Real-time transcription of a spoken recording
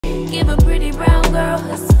Give a pretty brown girl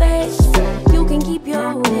her space. You can keep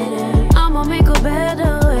your glitter. I'ma make a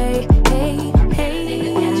better way. Hey,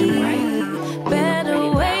 hey,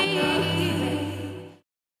 better way.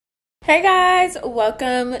 Hey guys,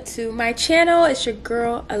 welcome to my channel. It's your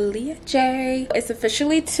girl AALIYAHJAY. It's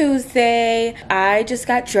officially Tuesday. I just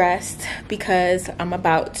got dressed because I'm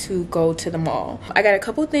about to go to the mall. I got a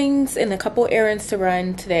couple things and a couple errands to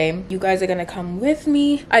run today. You guys are gonna come with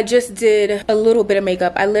me. I just did a little bit of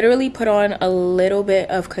makeup. I literally put on a little bit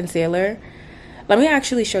of concealer. Let me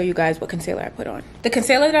actually show you guys what concealer I put on. The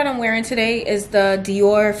concealer that I'm wearing today is the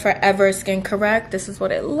Dior Forever Skin Correct. This is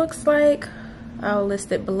what it looks like. I'll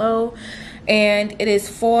list it below, and it is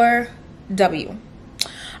 4W.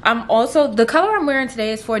 The color I'm wearing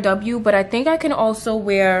today is 4W, but I think I can also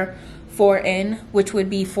wear 4N, which would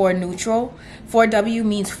be 4 neutral. 4W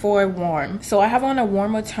means 4 warm. So I have on a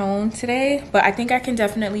warmer tone today, but I think I can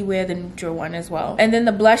definitely wear the neutral one as well. And then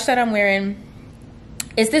the blush that I'm wearing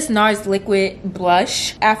is this NARS liquid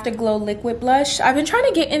blush, Afterglow liquid blush. I've been trying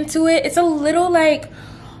to get into it. It's a little like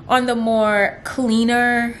on the more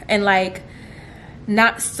cleaner and like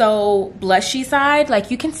not so blushy side.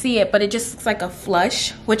 Like you can see it, but it just looks like a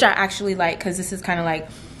flush, which I actually like because this is kind of like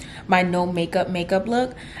my no makeup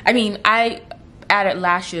look. I mean, I added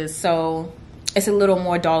lashes, so it's a little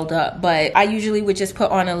more dolled up, but I usually would just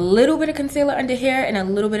put on a little bit of concealer under here and a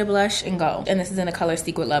little bit of blush and go. And this is in the color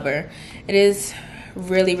Secret Lover. It is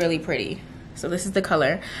really, really pretty. So this is the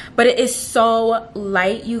color, but it is so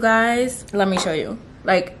light, you guys. Let me show you.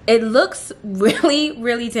 Like, it looks really,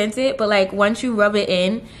 really tinted, but like once you rub it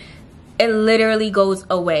in, it literally goes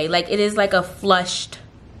away. Like, it is like a flushed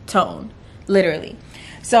tone, literally.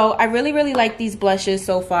 So I really, really like these blushes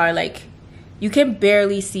so far. Like, you can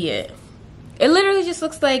barely see it. It literally just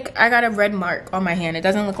looks like I got a red mark on my hand. It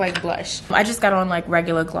doesn't look like blush. I just got on like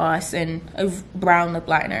regular gloss and a brown lip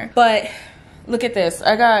liner. But look at this.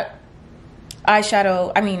 I got eyelash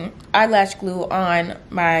glue on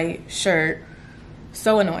my shirt.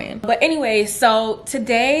 So annoying. But anyway, so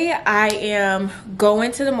today I am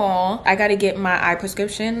going to the mall. I got to get my eye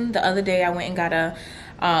prescription. The other day I went and got a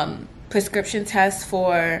prescription test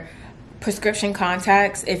for prescription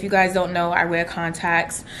contacts. If you guys don't know, I wear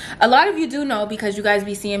contacts. A lot of you do know because you guys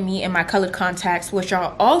be seeing me in my colored contacts, which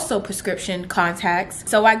are also prescription contacts.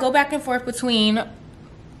 So I go back and forth between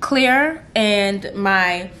clear and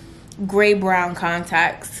my gray brown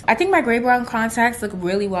contacts. I think my gray brown contacts look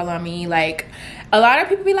really well on me. Like, a lot of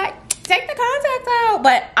people be like, take the contacts out,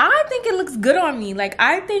 but I think it looks good on me. Like,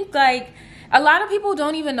 I think like a lot of people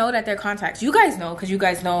don't even know that they're contacts. You guys know because you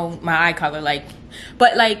guys know my eye color. Like,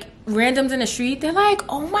 but like randoms in the street, they're like,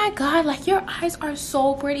 oh my god, like your eyes are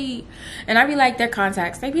so pretty. And I be like, they're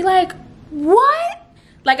contacts. They be like, what?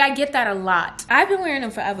 Like, I get that a lot. I've been wearing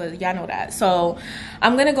them forever. Y'all know that. So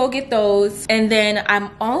I'm gonna go get those. And then I'm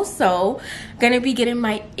also gonna be getting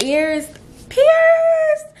my ears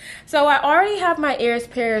pierced. So I already have my ears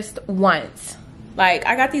pierced once. Like,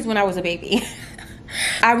 I got these when I was a baby.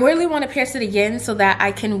 I really want to pierce it again so that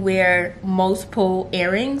I can wear multiple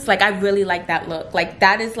earrings. Like, I really like that look. Like,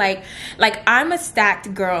 that is like I'm a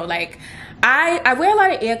stacked girl. Like, I wear a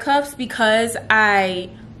lot of ear cuffs because I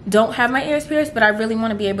don't have my ears pierced, but I really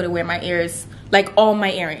want to be able to wear my ears, like all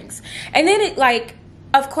my earrings. And then it, like,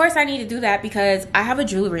 of course I need to do that because I have a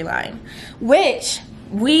jewelry line, which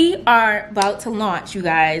we are about to launch, you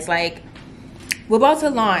guys. Like, we're about to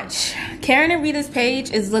launch. Karen and Rita's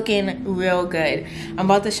page is looking real good. I'm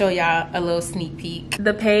about to show y'all a little sneak peek.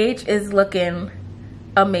 The page is looking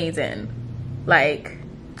amazing. Like,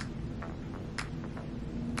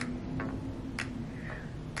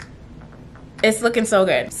 it's looking so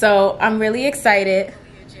good. So I'm really excited.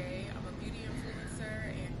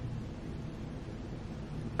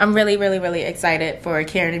 I'm really, really, really excited for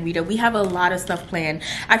Karen and Rita. We have a lot of stuff planned.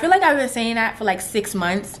 I feel like I've been saying that for like 6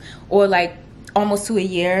 months or like almost to a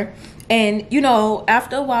year. And you know,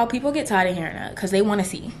 after a while, people get tired of hearing that because they want to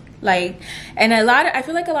see. Like, and I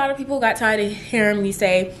feel like a lot of people got tired of hearing me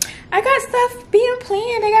say, I got stuff being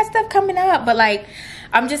planned, I got stuff coming up. But like,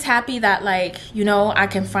 I'm just happy that, like, you know, I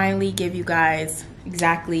can finally give you guys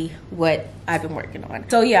exactly what I've been working on.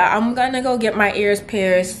 So yeah, I'm gonna go get my ears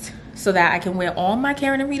pierced so that I can wear all my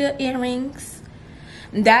Karen and Rita earrings.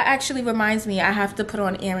 That actually reminds me, I have to put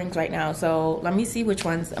on earrings right now. So let me see which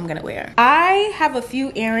ones I'm gonna wear. I have a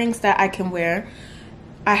few earrings that I can wear.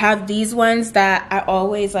 I have these ones that I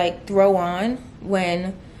always like throw on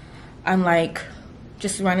when I'm like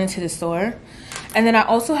just running to the store. And then I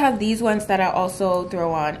also have these ones that I also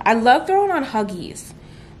throw on. I love throwing on Huggies.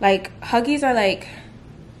 Like, Huggies are like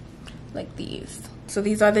these. So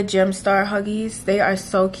these are the Gemstar Huggies. They are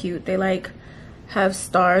so cute. They like have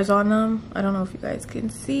stars on them. I don't know if you guys can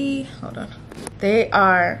see. Hold on. They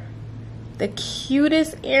are the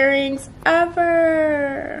cutest earrings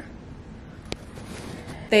ever.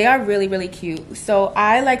 They are really, really cute. So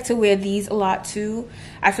I like to wear these a lot too.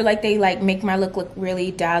 I feel like they like make my look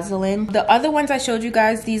really dazzling. The other ones I showed you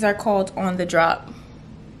guys, these are called on the drop.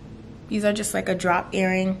 These are just like a drop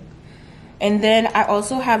earring. And then I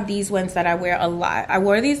also have these ones that I wear a lot. I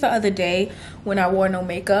wore these the other day when I wore no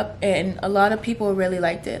makeup, and a lot of people really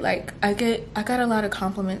liked it. Like I got a lot of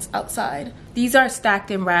compliments outside. These are stacked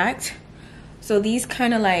and racked. So these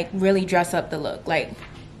kind of like really dress up the look. Like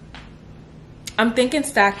I'm thinking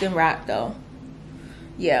stacked and racked though.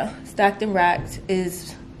 Yeah, stacked and racked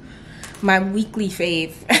is my weekly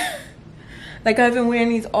fave. Like I've been wearing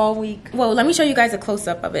these all week. Well, let me show you guys a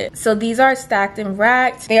close-up of it. So these are stacked and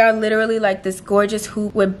racked. They are literally like this gorgeous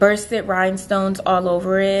hoop with bursted rhinestones all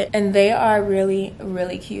over it. And they are really,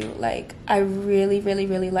 really cute. Like I really, really,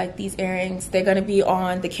 really like these earrings. They're gonna be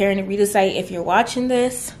on the Karen and Rita site. If you're watching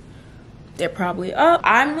this, they're probably up.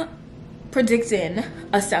 I'm predicting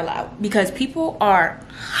a sellout because people are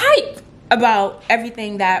hyped about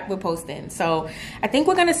everything that we're posting. So I think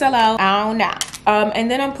we're gonna sell out now. And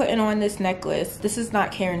then I'm putting on this necklace. This is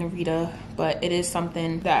not Karen and Rita, but it is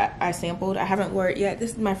something that I sampled. I haven't worn it yet.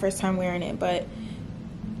 This is my first time wearing it, but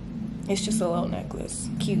it's just a little necklace.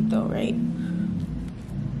 Cute though, right?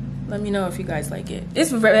 Let me know if you guys like it.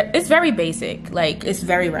 It's very basic. Like it's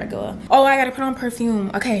very regular. Oh, I gotta put on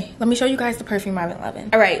perfume. Okay, let me show you guys the perfume I've been loving.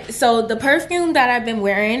 All right, so the perfume that I've been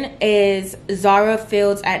wearing is Zara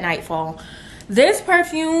Fields at Nightfall. This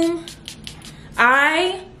perfume,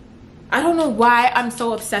 I don't know why I'm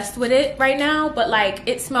so obsessed with it right now, but like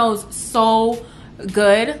it smells so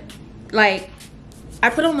good. Like I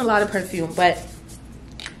put on a lot of perfume, but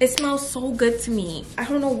it smells so good to me. I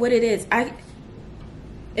don't know what it is.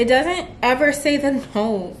 It doesn't ever say the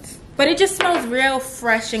notes, but it just smells real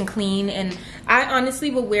fresh and clean. And I honestly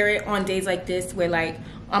would wear it on days like this where like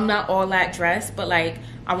I'm not all that dressed, but like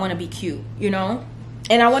I want to be cute, you know?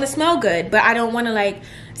 And I want to smell good, but I don't want to like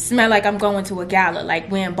smell like I'm going to a gala, like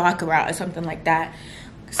wearing Baccarat or something like that.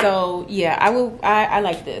 So yeah, I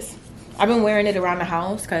like this. I've been wearing it around the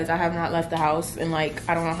house because I have not left the house in like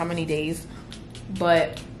I don't know how many days,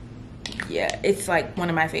 but yeah, it's like one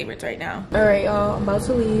of my favorites right now. All right, y'all, I'm about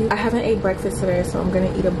to leave. I haven't ate breakfast today, so I'm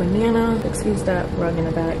gonna eat a banana. Excuse that rug in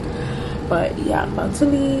the back, but yeah, I'm about to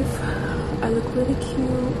leave. I look really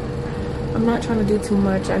cute. I'm not trying to do too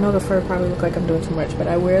much. I know the fur probably look like I'm doing too much, but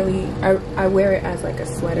I wear it as like a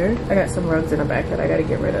sweater. I got some rugs in the back that I gotta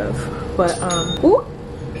get rid of, but ooh,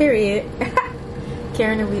 period.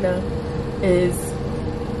 Karen and Rita is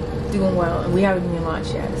doing well, and we haven't even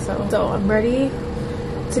launched yet, so I'm ready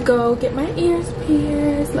to go get my ears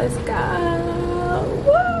pierced. Let's go.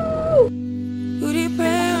 Woo! You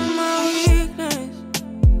depend on my weakness,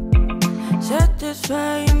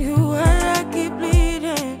 satisfying you when I keep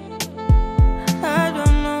bleeding. I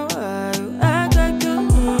don't know why you act like you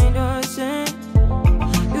innocent.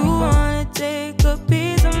 You wanna take a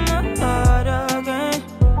piece of my heart again.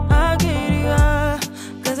 I get it up,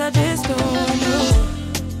 cause I just don't know.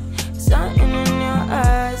 Something in your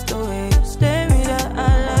eyes, the way you stare me that I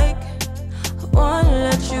like. I wanna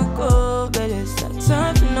let you go, but it's like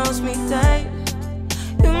something holds me tight.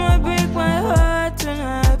 You might break my heart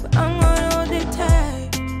tonight, but I'm gonna hold it tight.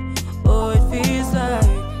 Oh, it feels like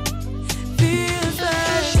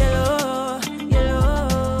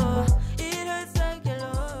yellow. It hurts like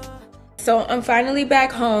yellow. So I'm finally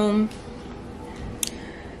back home.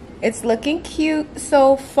 It's looking cute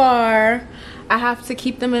so far. I have to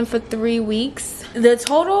keep them in for 3 weeks. The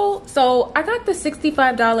total, so I got the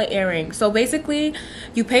 $65 earring. So basically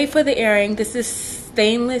you pay for the earring. This is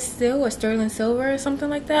stainless steel or sterling silver or something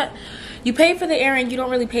like that. You pay for the earring, you don't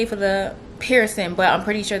really pay for the piercing, but I'm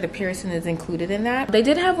pretty sure the piercing is included in that. They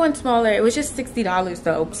did have one smaller. It was just $60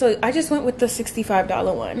 though. So I just went with the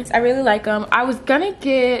 $65 one. I really like them. I was gonna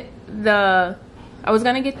get the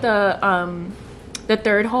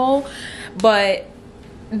third hole, but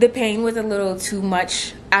the pain was a little too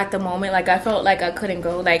much at the moment. Like I felt like I couldn't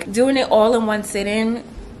go. Like doing it all in one sitting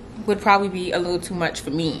would probably be a little too much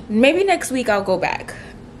for me. Maybe next week I'll go back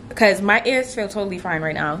because my ears feel totally fine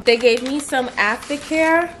right now. They gave me some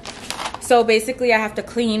aftercare. So basically I have to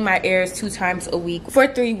clean my ears 2 times a week for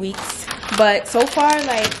 3 weeks. But so far,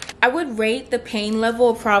 like I would rate the pain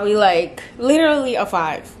level probably like literally a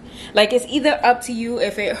 5. Like it's either up to you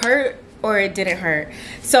if it hurt or it didn't hurt.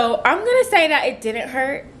 So I'm gonna say that it didn't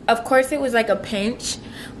hurt. Of course it was like a pinch,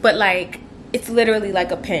 but like it's literally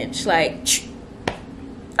like a pinch. Like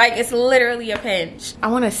it's literally a pinch. I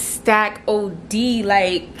want to stack OD.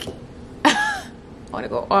 Like I want to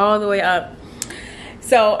go all the way up.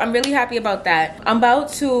 So I'm really happy about that. I'm about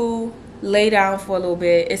to lay down for a little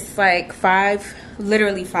bit. It's like 5,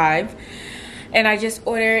 literally 5. And I just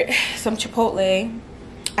ordered some Chipotle.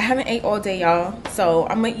 I haven't ate all day, y'all. So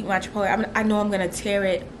I'm gonna eat my Chipotle. I know I'm gonna tear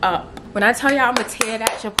it up. When I tell y'all I'm gonna tear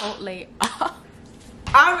that Chipotle up,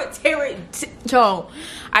 I'm gonna tear it. Yo,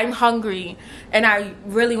 I'm hungry and I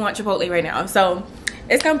really want Chipotle right now. So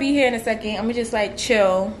it's gonna be here in a second. I'm gonna just like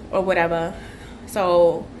chill or whatever.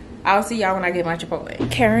 So I'll see y'all when I get my Chipotle.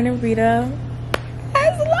 Karen and Rita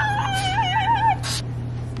has lunch.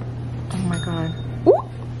 Oh my god. Ooh.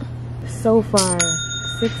 So far,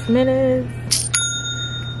 6 minutes.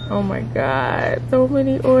 Oh my god, so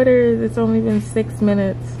many orders. It's only been 6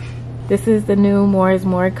 minutes. This is the new More is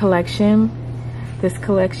More collection. This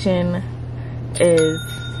collection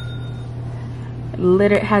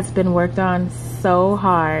has been worked on so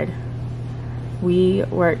hard. We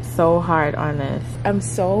worked so hard on this. I'm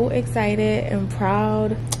so excited and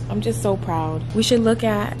proud. I'm just so proud. We should look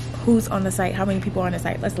at who's on the site, how many people are on the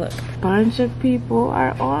site. Let's look. A bunch of people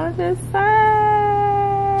are on the site.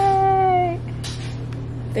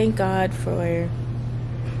 Thank God for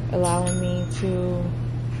allowing me to,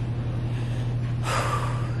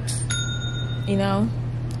 you know,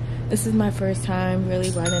 this is my first time really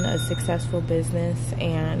running a successful business,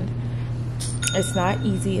 and it's not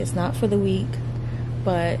easy, it's not for the weak,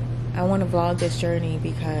 but I want to vlog this journey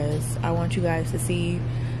because I want you guys to see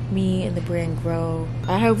me and the brand grow.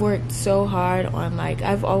 I have worked so hard on, like,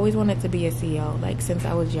 I've always wanted to be a CEO, like, since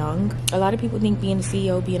I was young. A lot of people think being a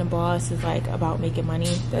CEO, being a boss is like about making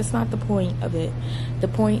money. That's not the point of it. The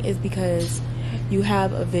point is because you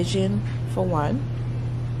have a vision, for one.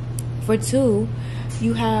 For two,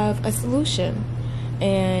 you have a solution.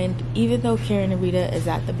 And even though Karen and Rita is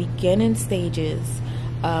at the beginning stages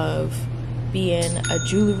of being a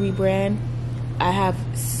jewelry brand, I have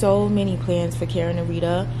so many plans for Karen and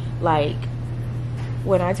Rita. Like,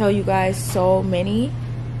 when I tell you guys so many,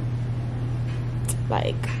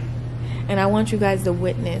 like, and I want you guys to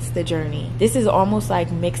witness the journey. This is almost like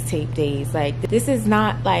mixtape days. Like, this is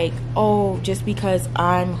not like, oh, just because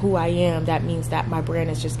I'm who I am, that means that my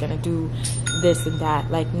brand is just gonna do this and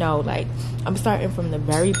that. Like, no, like, I'm starting from the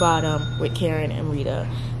very bottom with Karen and Rita,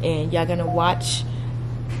 and y'all gonna watch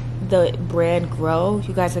the brand grow.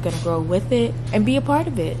 You guys are gonna grow with it and be a part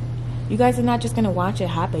of it. You guys are not just gonna watch it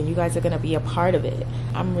happen. You guys are gonna be a part of it.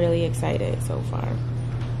 I'm really excited so far,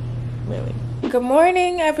 really. Good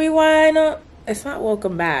morning, everyone. It's not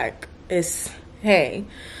welcome back, it's hey,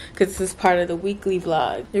 because this is part of the weekly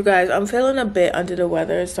vlog. You guys, I'm feeling a bit under the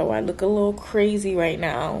weather, so I look a little crazy right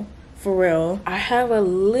now. For real. I have a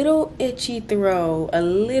little itchy throat, a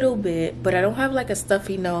little bit, but I don't have like a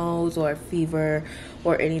stuffy nose or a fever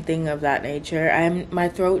or anything of that nature. My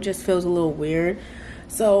throat just feels a little weird.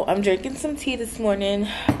 So I'm drinking some tea this morning.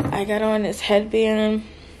 I got on this headband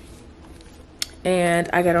and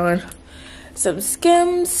I got on some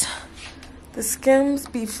Skims. The Skims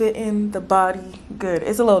be fitting the body good.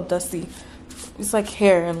 It's a little dusty. It's like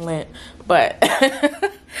hair and lint, but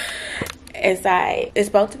it's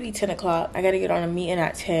about to be 10 o'clock. I gotta get on a meeting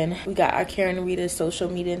at 10. We got our Karen and Rita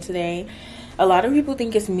social meeting today. A lot of people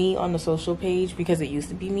think it's me on the social page because it used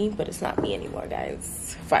to be me, but it's not me anymore,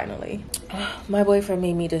 guys. Finally. My boyfriend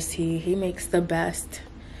made me this tea. He makes the best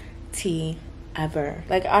tea ever.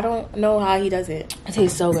 Like, I don't know how he does it. It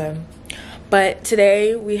tastes so good. But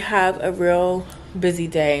today we have a real busy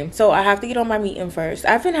day, so I have to get on my meeting first.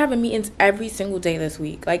 I've been having meetings every single day this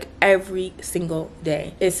week, like every single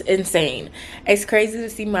day. It's insane. It's crazy to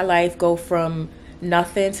see my life go from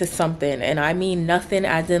nothing to something, and I mean nothing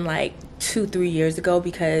as in like 2-3 years ago,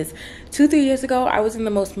 because 2-3 years ago I was in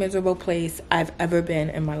the most miserable place I've ever been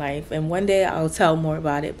in my life, and one day I'll tell more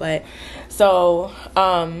about it. But so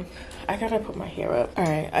I gotta put my hair up. All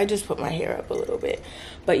right, I just put my hair up a little bit.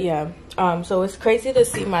 But yeah, so it's crazy to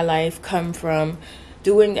see my life come from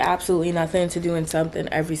doing absolutely nothing to doing something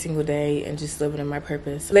every single day and just living in my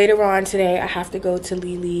purpose. Later on today, I have to go to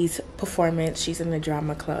Lily's performance. She's in the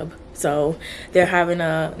drama club. So they're having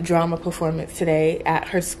a drama performance today at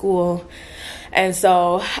her school. And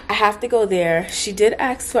so I have to go there. She did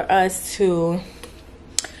ask for us to,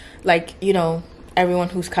 like, you know, everyone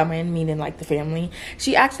who's coming, meaning like the family,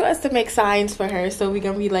 she asked for us to make signs for her, so we're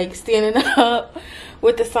gonna be like standing up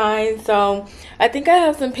with the signs. So I think I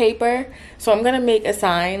have some paper, so I'm gonna make a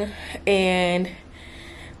sign and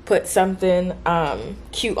put something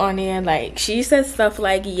cute on there. Like, she says stuff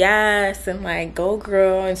like yes and like go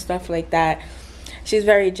girl and stuff like that. She's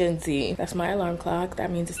very Gen Z. That's my alarm clock.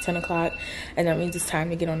 That means it's 10 o'clock, and that means it's time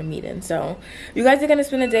to get on a meeting. So you guys are gonna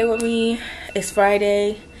spend a day with me. It's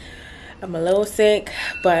Friday. I'm a little sick,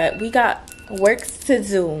 but we got work to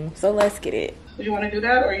do, so let's get it. Would you want to do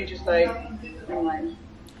that, or you just like online?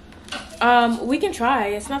 We can try.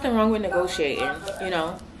 It's nothing wrong with negotiating, you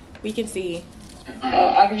know. We can see.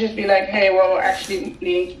 I could just be like, hey, well, we're actually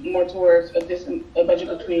leaning more towards a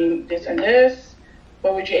budget between this and this.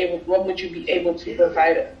 What would you be able to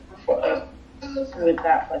provide for us with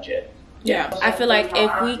that budget? Yeah, I feel like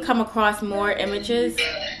if we come across more images,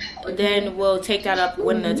 then we'll take that up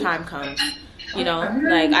when the time comes. You know,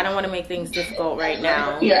 like I don't want to make things difficult right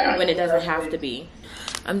now when it doesn't have to be.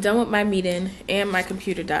 I'm done with my meeting and my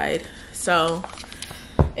computer died, so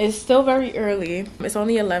it's still very early. It's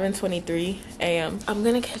only 11:23 a.m. I'm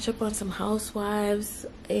gonna catch up on some Housewives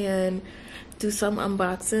and do some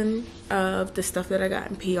unboxing of the stuff that I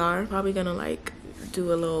got in PR. Probably gonna like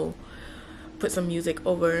do a little, put some music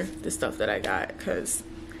over the stuff that I got because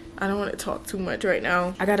I don't want to talk too much right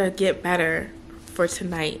now. I gotta get better for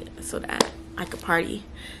tonight so that I could party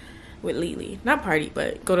with Lily. Not party,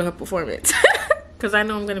 but go to her performance. Because I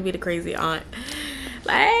know I'm gonna be the crazy aunt.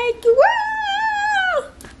 Like,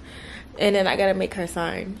 woo! And then I gotta make her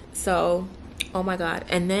sign. So, oh my God.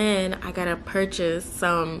 And then I gotta purchase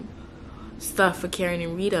some stuff for Karen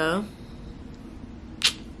and Rita.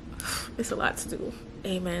 It's a lot to do.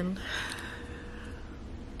 Amen.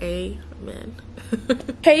 Amen.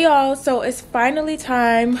 Hey y'all, so it's finally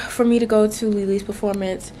time for me to go to Lily's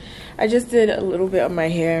performance. I just did a little bit of my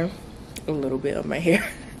hair.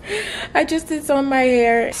 I just did some of my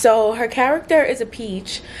hair. So her character is a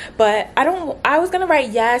peach, but I was gonna write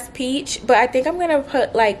Yas Peach, but I think I'm gonna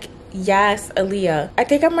put like Yas Aaliyah. I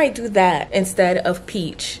think I might do that instead of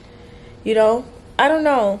Peach, you know? I don't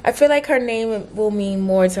know. I feel like her name will mean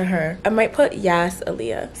more to her. I might put Yas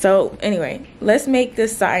Aaliyah. So anyway, let's make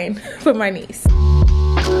this sign for my niece.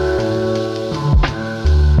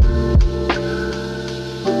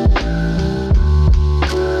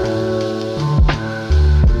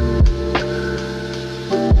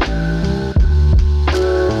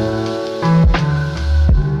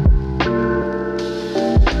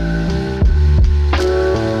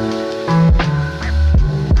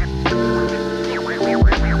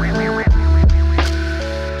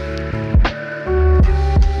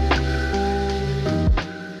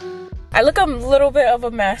 I look a little bit of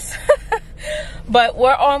a mess, but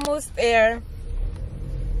we're almost there.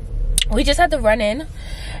 We just had to run in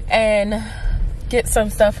and get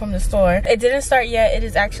some stuff from the store. It didn't start yet. It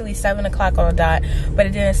is actually 7 o'clock on the dot, but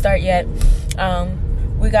it didn't start yet.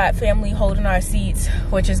 We got family holding our seats,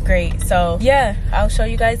 which is great. So yeah, I'll show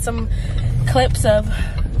you guys some clips of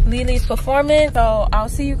Lily's performance. So I'll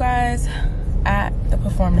see you guys at the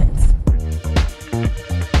performance.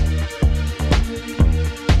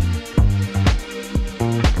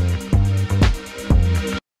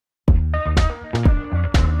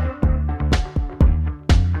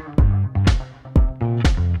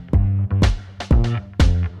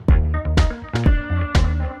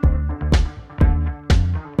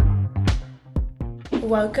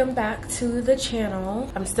 Welcome back to the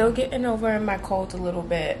channel. I'm still getting over my cold a little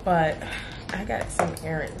bit, but I got some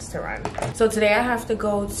errands to run. So today I have to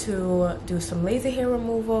go to do some laser hair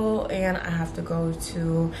removal, and I have to go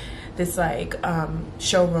to this like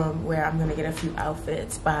showroom where I'm gonna get a few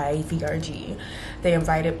outfits by VRG. They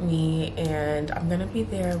invited me and I'm gonna be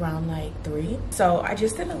there around like 3. So I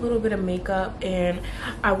just did a little bit of makeup and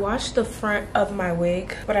I washed the front of my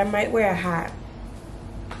wig, but I might wear a hat.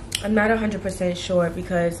 I'm not 100% sure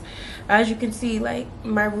because as you can see, like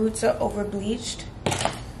my roots are over bleached.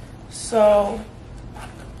 So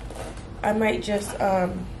I might just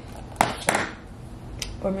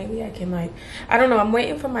or maybe I can like, I don't know, I'm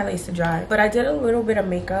waiting for my lace to dry. But I did a little bit of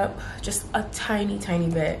makeup, just a tiny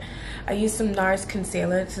bit. I used some NARS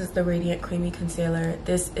concealer. This is the Radiant Creamy Concealer.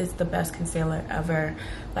 This is the best concealer ever.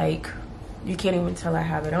 Like, you can't even tell I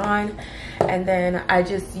have it on. And then I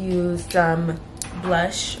just used some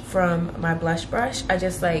blush from my blush brush. I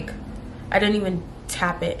just like, I didn't even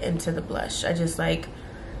tap it into the blush. I just like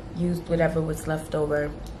used whatever was left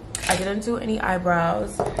over. I didn't do any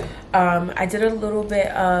eyebrows. I did a little bit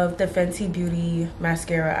of the Fenty Beauty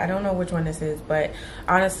mascara. I don't know which one this is, but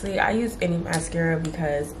honestly I use any mascara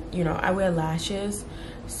because, you know, I wear lashes,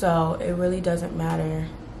 so it really doesn't matter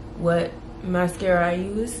what mascara I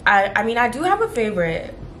use. I mean, I do have a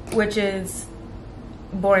favorite, which is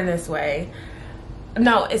Born This Way.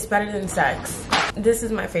 No, it's Better Than Sex. This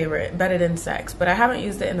is my favorite, Better Than Sex, but I haven't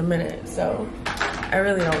used it in a minute, so I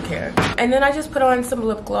really don't care. And then I just put on some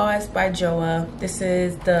lip gloss by Joa. This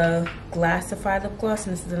is the Glassify lip gloss,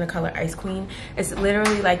 and this is in the color Ice Queen. It's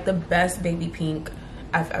literally like the best baby pink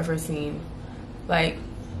I've ever seen. Like,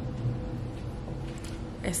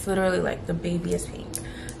 It's literally like the babyest pink.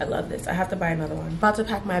 I love this. I have to buy another one. About to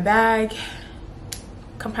pack my bag.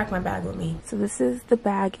 Come pack my bag with me. So this is the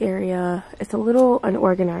bag area. It's a little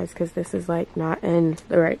unorganized because this is like not in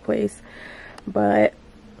the right place. But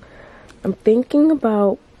I'm thinking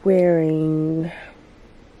about wearing...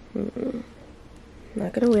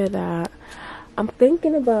 not gonna wear that. I'm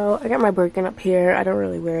thinking about... I got my Birkin up here. I don't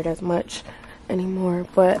really wear it as much anymore.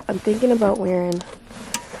 But I'm thinking about wearing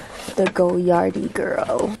the Go Yardie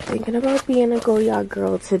girl. Thinking about being a Go Yard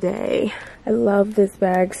girl today. I love this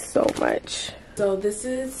bag so much. So this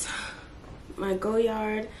is my Go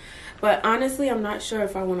Yard, but honestly I'm not sure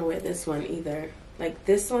if I want to wear this one either. Like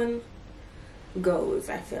this one goes,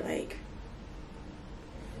 I feel like,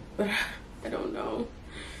 but I don't know.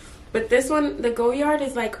 But this one, the Go Yard,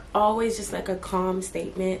 is like always just like a calm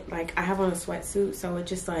statement. Like I have on a sweatsuit, so it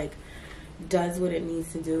just like does what it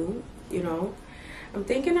needs to do, you know. I'm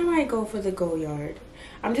thinking I might go for the Go Yard.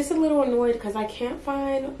 I'm just a little annoyed because I can't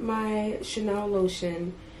find my Chanel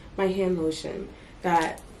lotion, my hand lotion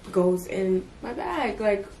that goes in my bag.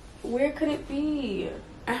 Like, where could it be?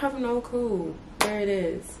 I have no clue where it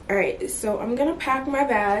is. All right, so I'm gonna pack my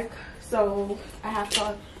bag. So I have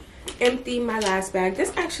to empty my last bag.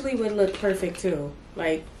 This actually would look perfect too.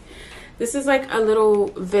 Like, this is like a little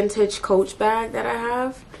vintage Coach bag that I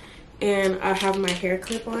have, and I have my hair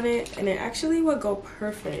clip on it, and it actually would go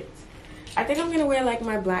perfect. I think I'm gonna wear like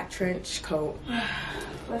my black trench coat.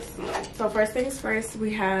 Let's see. So first things first,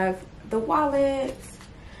 we have the wallet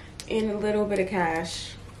and a little bit of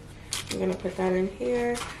cash. I'm gonna put that in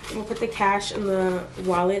here. I'm gonna put the cash in the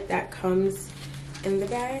wallet that comes in the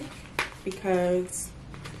bag because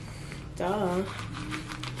duh.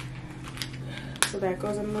 So that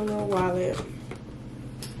goes in the little wallet.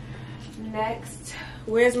 Next,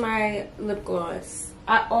 where's my lip gloss?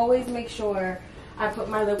 I always make sure I put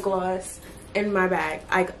my lip gloss in my bag.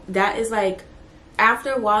 That is like,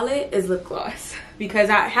 after wallet is lip gloss because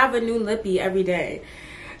I have a new lippy every day.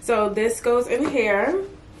 So this goes in here.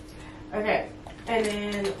 Okay, and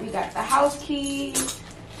then we got the house keys,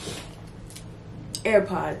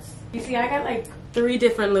 AirPods. You see, I got like 3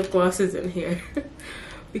 different lip glosses in here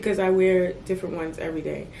because I wear different ones every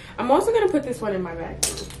day. I'm also gonna put this one in my bag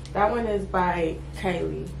too. That one is by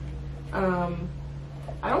Kylie.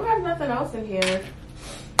 I don't have nothing else in here.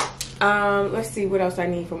 Let's see what else I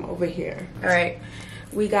need from over here. All right,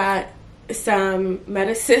 we got some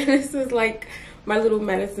medicine. This is like my little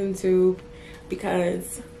medicine tube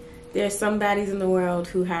because there's some baddies in the world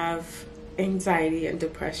who have anxiety and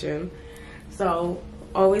depression. So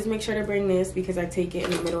always make sure to bring this because I take it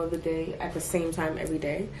in the middle of the day at the same time every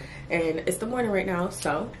day. And it's the morning right now,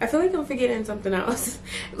 so I feel like I'm forgetting something else.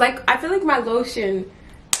 Like, I feel like my lotion,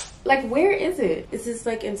 like, where is it? This is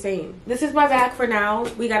like insane. This is my bag for now.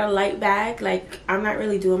 We got a light bag. Like, I'm not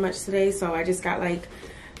really doing much today, so I just got like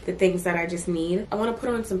the things that I just need. I want to put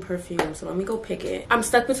on some perfume, so let me go pick it. I'm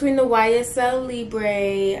stuck between the YSL Libre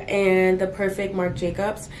and the Perfect Marc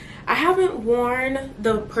Jacobs. I haven't worn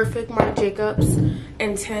the Perfect Marc Jacobs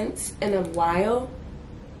Intense in a while,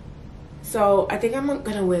 so I think I'm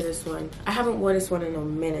gonna wear this one. I haven't worn this one in a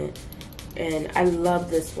minute, and I love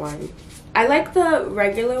this one. I like the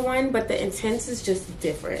regular one, but the Intense is just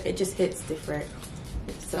different. It just hits different.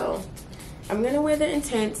 So I'm gonna wear the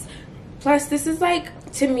Intense. Plus, this is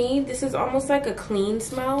like, to me, this is almost like a clean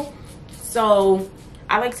smell. So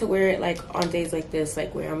I like to wear it like on days like this,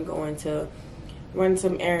 like where I'm going to run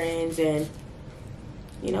some errands and,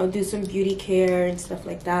 you know, do some beauty care and stuff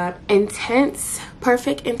like that. Intense,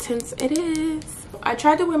 Perfect Intense it is. I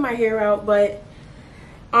tried to wear my hair out, but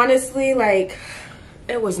honestly, like,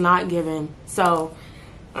 it was not given. So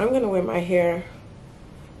I'm gonna wear my hair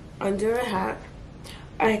under a hat.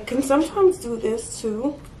 I can sometimes do this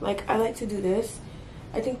too. Like, I like to do this.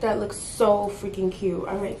 I think that looks so freaking cute.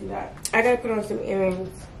 I might do that. I gotta put on some earrings.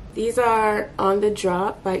 These are On The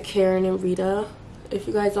Drop by Karen and Rita. If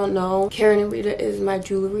you guys don't know, Karen and Rita is my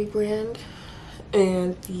jewelry brand.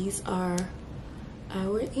 And these are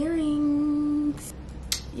our earrings.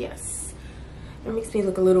 Yes. It makes me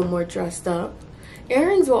look a little more dressed up.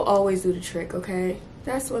 Earrings will always do the trick, okay?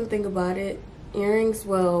 That's one thing about it. Earrings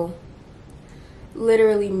will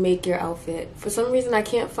literally make your outfit. For some reason, I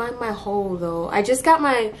can't find my hole though. I just got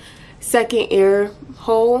my second ear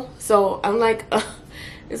hole, so I'm like,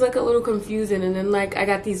 it's like a little confusing. And then like I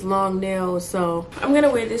got these long nails, so I'm gonna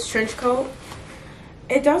wear this trench coat.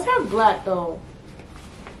 It does have black though.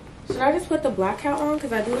 Should I just put the black hat on?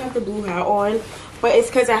 Because I do have the blue hat on, but it's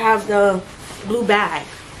because I have the blue bag.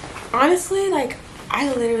 Honestly, like,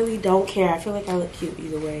 I literally don't care. I feel like I look cute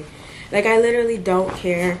either way. Like, I literally don't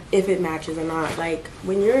care if it matches or not. Like,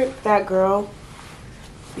 when you're that girl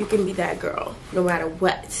You can be that girl no matter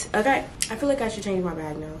what. Okay, I feel like I should change my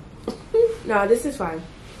bag now. No, this is fine.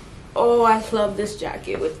 Oh, I love this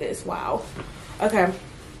jacket with this. Wow. Okay,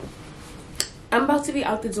 I'm about to be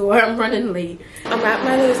out the door. I'm running late. I'm at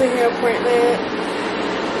my laser hair appointment.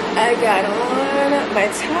 I got on my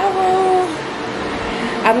towel.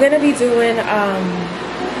 I'm gonna be doing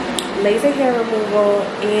laser hair removal,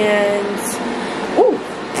 and ooh,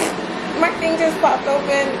 my thing just popped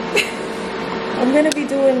open. I'm gonna be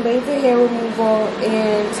doing laser hair removal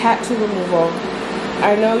and tattoo removal.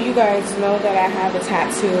 I know you guys know that I have a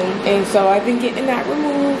tattoo, and so I've been getting that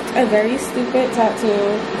removed. A very stupid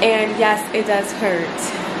tattoo, and yes, it does hurt.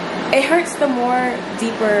 It hurts the more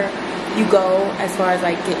deeper you go as far as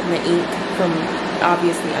like getting the ink from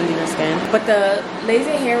obviously under your skin. But the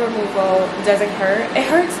laser hair removal doesn't hurt. It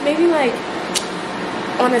hurts maybe like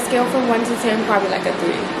on a scale from 1 to 10, probably like a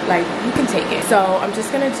 3. Like, you can take it. So I'm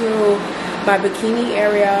just gonna do my bikini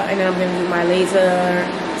area, and then I'm gonna do my laser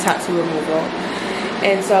tattoo removal.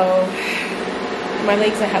 And so my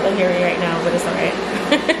legs are hella hairy right now, but it's alright.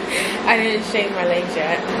 I didn't shave my legs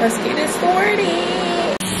yet. Let's get it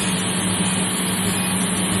started.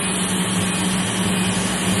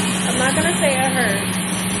 I'm not gonna say it hurts,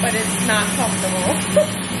 but it's not comfortable.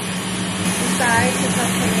 Decide to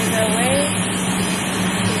come from either way.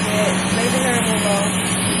 Laser hair removal.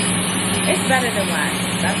 It's better than wax.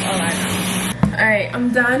 That's all I know. Alright, I'm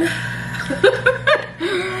done.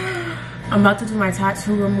 I'm about to do my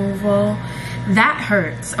tattoo removal. That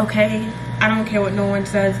hurts, okay? I don't care what no one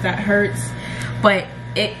says, that hurts. But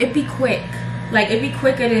it be quick. Like, it be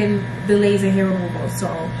quicker than the laser hair removal, so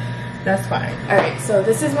that's fine. Alright, so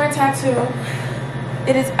this is my tattoo.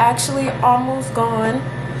 It is actually almost gone.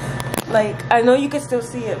 Like, I know you can still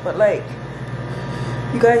see it, but like,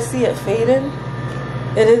 you guys see it fading?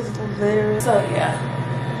 It is literally, so yeah,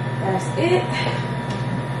 that's it.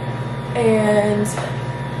 And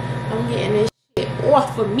I'm getting this shit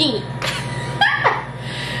off of me.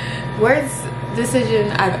 Worst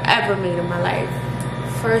decision I've ever made in my life.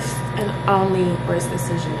 First and only worst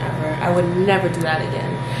decision ever. I would never do that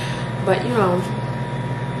again. But you know,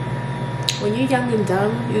 when you're young and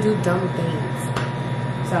dumb, you do dumb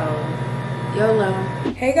things. So, YOLO.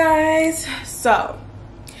 Hey guys, so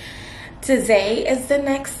today is the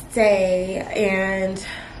next day and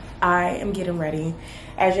I am getting ready.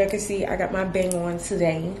 As you can see, I got my bang on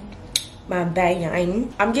today. My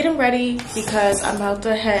bang. I'm getting ready because I'm about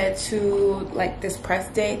to head to like this press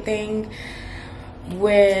day thing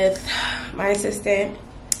with my assistant,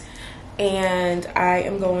 and I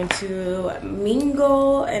am going to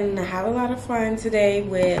mingle and have a lot of fun today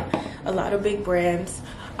with a lot of big brands.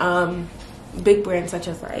 Big brands such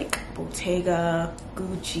as like Bottega,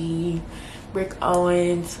 Gucci, Rick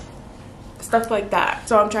Owens, stuff like that.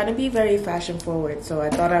 So I'm trying to be very fashion forward, so I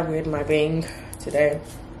thought I would my bang today.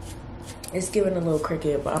 It's giving a little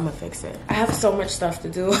crooked, but I'm gonna fix it. I have so much stuff to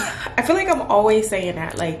do. I feel like I'm always saying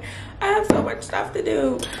that, like, I have so much stuff to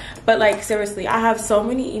do. But like, seriously, I have so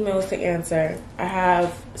many emails to answer. I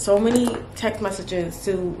have so many text messages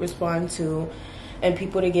to respond to, and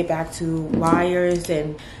people to get back to, wires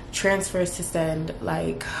and transfers to send.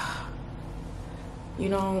 Like, you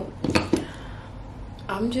know,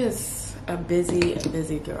 I'm just a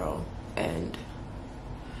busy girl, and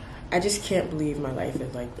I just can't believe my life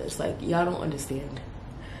is like this. Like, y'all don't understand.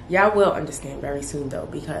 Y'all will understand very soon though,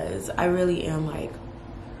 because I really am like,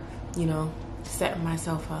 you know, setting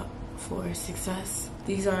myself up for success.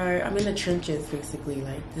 I'm in the trenches basically.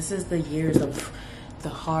 Like, this is the years of the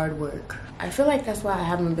hard work. I feel like that's why I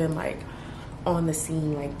haven't been like on the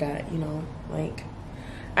scene like that, you know? Like,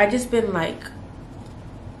 I just been like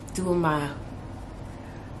doing my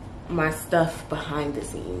stuff behind the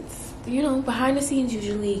scenes. You know, behind the scenes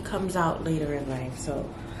usually comes out later in life, so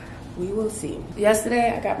we will see.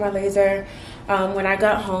 Yesterday I got my laser. When I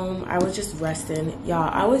got home, I was just resting. Y'all,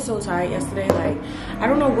 I was so tired yesterday. Like, I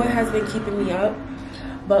don't know what has been keeping me up,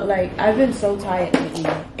 but like, I've been so tired lately,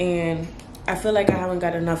 and I feel like I haven't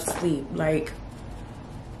got enough sleep. Like,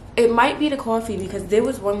 it might be the coffee, because there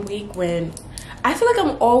was one week when I feel like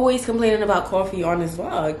I'm always complaining about coffee on this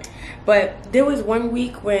vlog, but there was one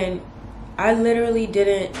week when I literally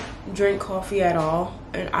didn't drink coffee at all,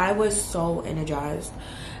 and I was so energized.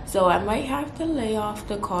 So I might have to lay off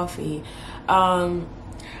the coffee.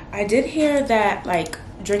 I did hear that like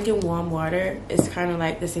drinking warm water is kind of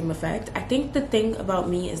like the same effect. I think the thing about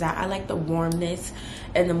me is that I like the warmness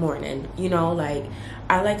in the morning, you know? Like,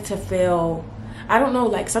 I like to feel, I don't know,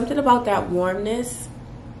 like something about that warmness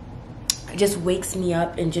just wakes me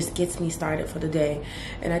up and just gets me started for the day.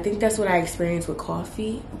 And I think that's what I experience with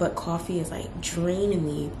coffee, but coffee is like draining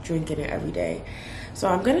me drinking it every day. So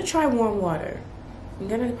I'm gonna try warm water. I'm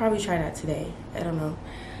gonna probably try that today. I don't know.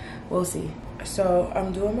 We'll see. So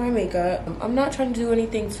I'm doing my makeup. I'm not trying to do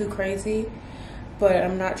anything too crazy, but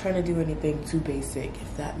I'm not trying to do anything too basic,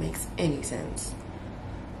 if that makes any sense.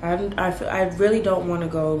 I really don't want to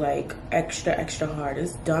go like extra hard.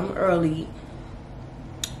 It's done early,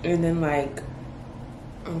 and then like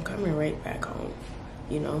I'm coming right back home,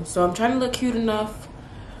 you know. So I'm trying to look cute enough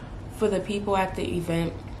for the people at the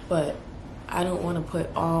event, but I don't want to put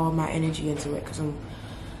all my energy into it because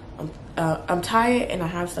I'm tired and I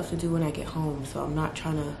have stuff to do when I get home. So I'm not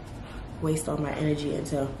trying to waste all my energy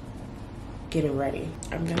into getting ready.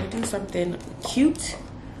 I'm gonna do something cute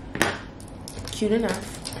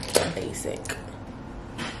enough, basic.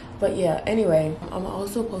 But yeah, anyway, I'm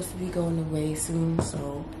also supposed to be going away soon,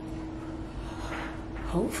 so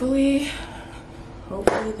hopefully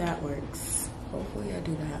that works. Hopefully I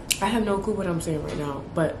do that. I have no clue what I'm saying right now,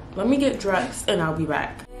 but let me get dressed and I'll be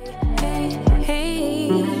back. Hey,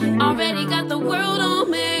 already got the world on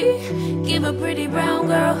me. Give a pretty brown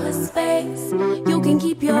girl her space. You can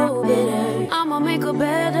keep your bitter. I'ma make a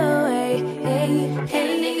better way. Hey,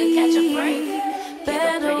 nigga, catch a break.